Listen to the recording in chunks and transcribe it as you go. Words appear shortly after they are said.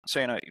So,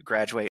 you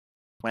graduate,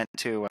 went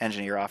to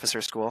engineer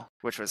officer school,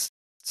 which was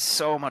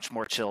so much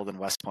more chill than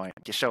West Point.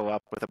 You show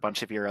up with a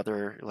bunch of your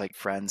other like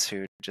friends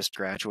who just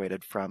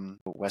graduated from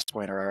West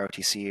Point or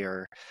ROTC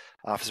or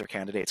officer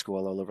candidate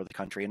school all over the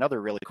country. Another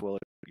really cool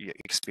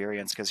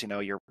experience because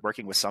you're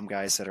working with some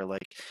guys that are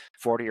like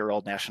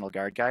 40-year-old National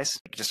Guard guys,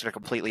 just at a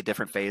completely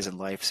different phase in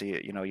life. So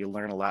you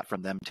learn a lot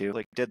from them too.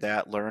 Like did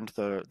that, learned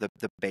the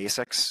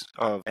basics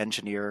of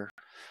engineer,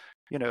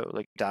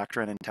 like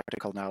doctrine and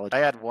technical knowledge. I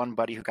had one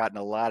buddy who got in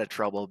a lot of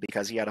trouble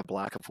because he had a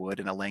block of wood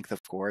and a length of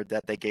cord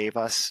that they gave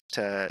us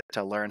to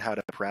learn how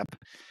to prep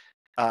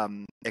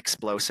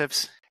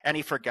explosives. And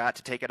he forgot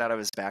to take it out of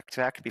his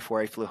backpack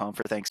before he flew home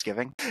for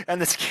Thanksgiving. And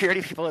the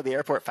security people at the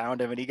airport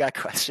found him, and he got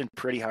questioned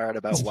pretty hard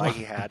about why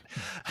he had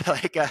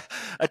like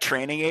a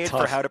training aid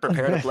for how to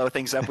prepare to blow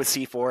things up with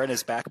C4 in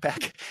his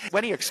backpack.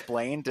 When he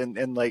explained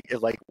and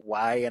like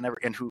why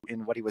and who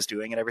and what he was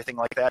doing and everything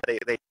like that,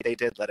 they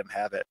did let him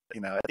have it.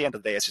 At the end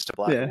of the day, it's just a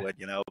block of wood,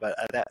 but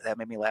that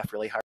made me laugh really hard.